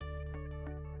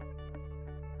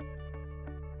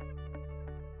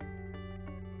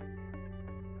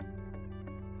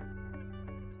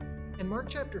In Mark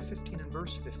chapter 15 and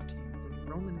verse 15,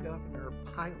 the Roman governor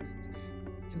Pilate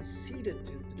conceded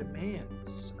to the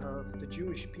demands of the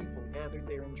Jewish people gathered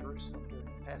there in Jerusalem during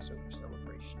the Passover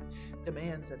celebration,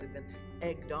 demands that had been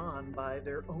egged on by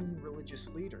their own religious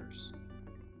leaders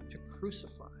to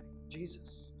crucify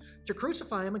Jesus, to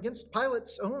crucify him against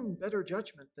Pilate's own better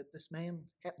judgment that this man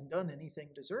hadn't done anything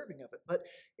deserving of it. But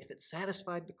if it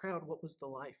satisfied the crowd, what was the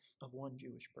life of one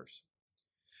Jewish person?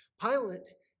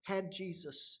 Pilate had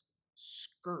Jesus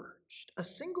scourged. A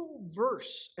single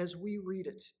verse as we read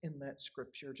it in that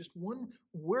scripture, just one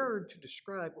word to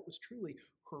describe what was truly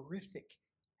horrific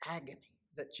agony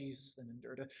that Jesus then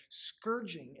endured. A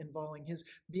scourging involving his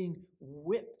being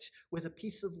whipped with a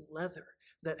piece of leather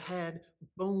that had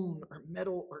bone or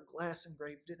metal or glass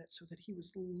engraved in it, so that he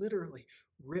was literally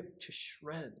ripped to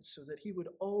shreds, so that he would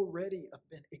already have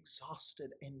been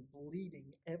exhausted and bleeding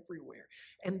everywhere.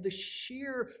 And the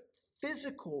sheer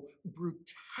physical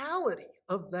brutality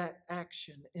of that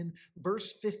action in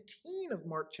verse 15 of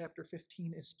Mark chapter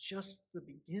 15 is just the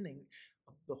beginning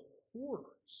of the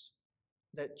horrors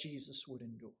that Jesus would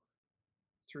endure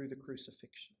through the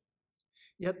crucifixion.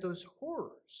 Yet those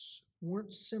horrors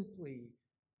weren't simply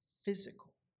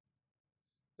physical.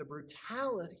 The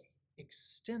brutality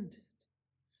extended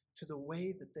to the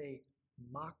way that they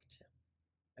mocked him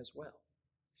as well.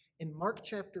 In Mark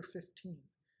chapter 15,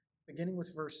 beginning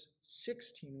with verse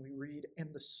 16, we read,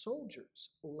 "And the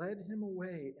soldiers led him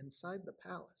away inside the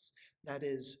palace," that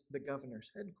is, the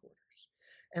governor's headquarters,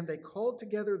 "and they called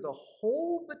together the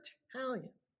whole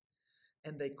battalion,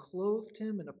 and they clothed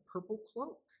him in a purple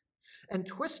cloak, and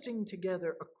twisting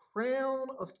together a crown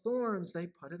of thorns, they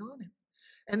put it on him.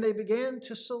 And they began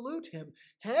to salute him,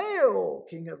 'Hail,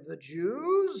 King of the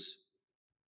Jews!'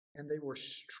 And they were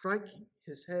striking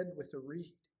his head with a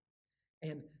reed,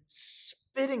 and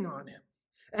spitting on him,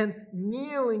 and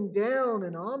kneeling down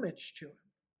in homage to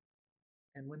him.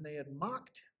 And when they had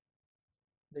mocked him,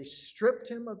 they stripped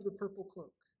him of the purple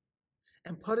cloak,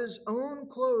 and put his own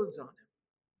clothes on him,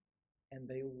 and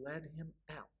they led him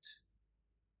out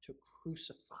to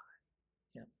crucify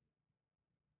him."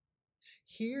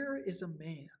 Here is a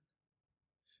man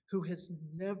who has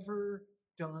never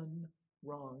done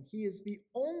wrong. He is the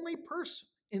only person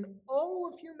in all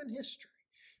of human history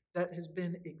that has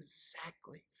been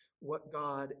exactly what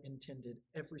God intended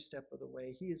every step of the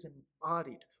way. He has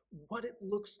embodied what it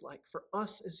looks like for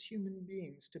us as human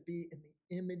beings to be in the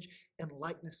image and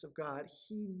likeness of God.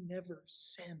 He never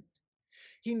sinned.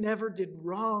 He never did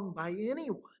wrong by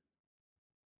anyone.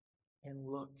 And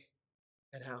look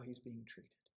at how he's being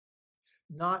treated.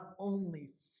 Not only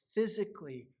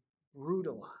physically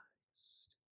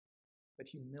brutalized, but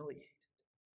humiliated.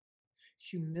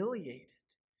 Humiliated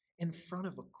in front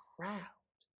of a crowd.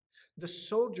 The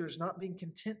soldiers not being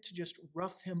content to just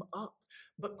rough him up,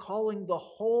 but calling the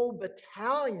whole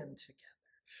battalion together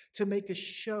to make a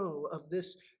show of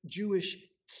this Jewish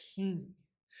king,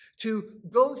 to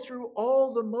go through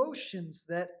all the motions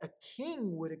that a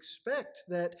king would expect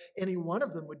that any one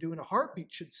of them would do in a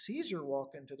heartbeat should Caesar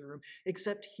walk into the room,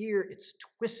 except here it's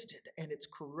twisted and it's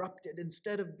corrupted.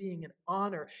 Instead of being an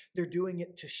honor, they're doing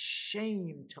it to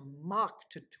shame, to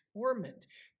mock, to torment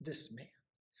this man.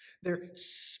 They're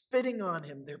spitting on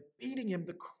him. They're beating him.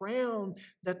 The crown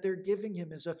that they're giving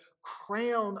him is a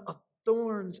crown of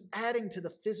thorns, adding to the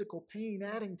physical pain,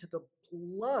 adding to the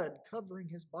blood covering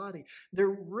his body. They're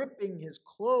ripping his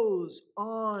clothes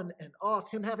on and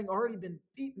off, him having already been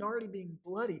beaten, already being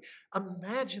bloody.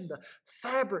 Imagine the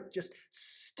fabric just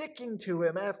sticking to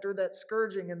him after that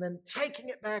scourging, and then taking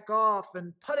it back off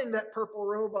and putting that purple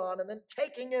robe on, and then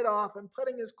taking it off and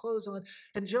putting his clothes on,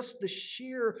 and just the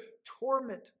sheer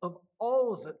torment of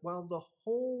all of it, while the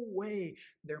whole way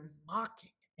they're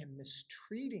mocking and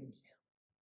mistreating him.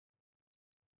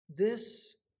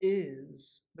 This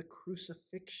is the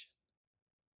crucifixion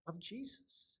of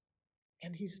Jesus.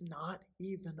 And he's not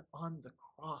even on the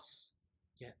cross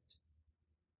yet.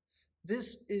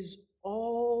 This is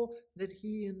all that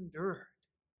he endured.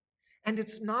 And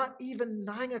it's not even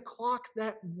 9 o'clock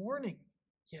that morning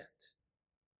yet.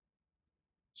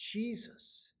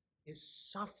 Jesus is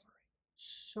suffering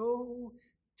so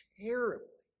terribly.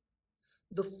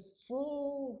 The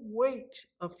full weight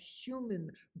of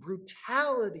human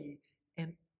brutality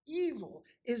and evil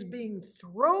is being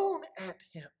thrown at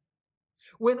him,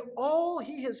 when all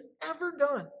he has ever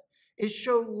done is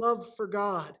show love for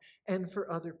God and for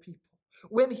other people,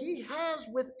 when he has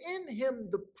within him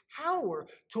the power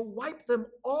to wipe them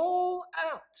all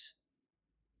out.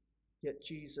 Yet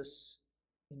Jesus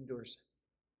endures it.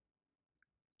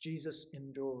 Jesus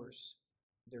endures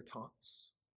their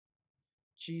taunts.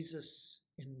 Jesus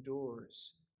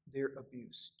endures their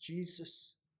abuse.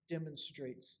 Jesus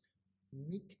demonstrates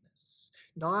meekness,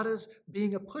 not as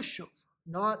being a pushover,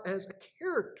 not as a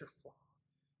character flaw,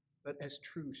 but as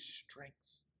true strength,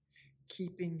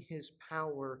 keeping his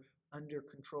power under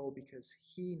control because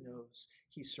he knows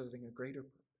he's serving a greater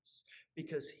purpose,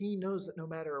 because he knows that no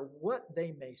matter what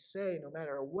they may say, no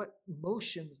matter what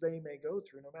motions they may go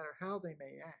through, no matter how they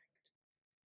may act,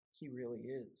 he really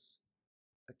is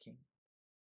a king.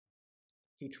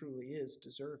 He truly is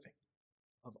deserving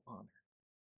of honor.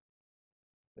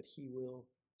 But he will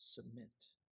submit.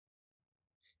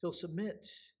 He'll submit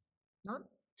not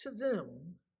to them,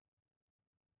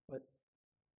 but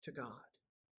to God.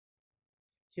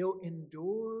 He'll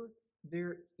endure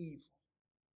their evil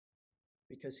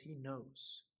because he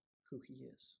knows who he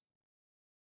is.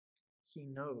 He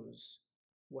knows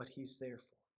what he's there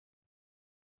for.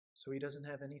 So he doesn't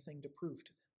have anything to prove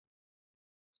to them.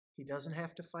 He doesn't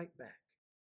have to fight back.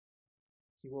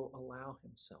 He will allow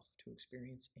himself to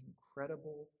experience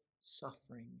incredible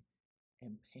suffering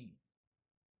and pain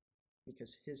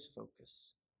because his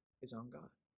focus is on God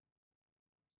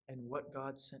and what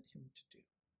God sent him to do,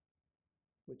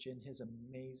 which in his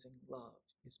amazing love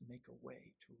is make a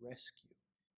way to rescue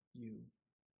you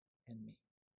and me.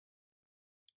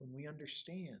 When we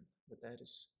understand that that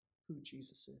is who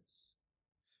Jesus is,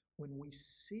 when we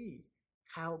see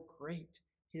how great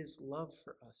his love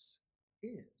for us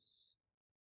is,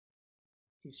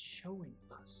 he's showing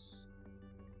us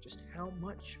just how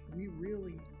much we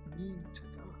really mean to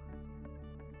God.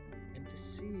 And to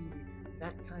see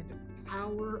that kind of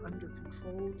power under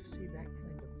control, to see that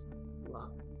kind of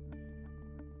love,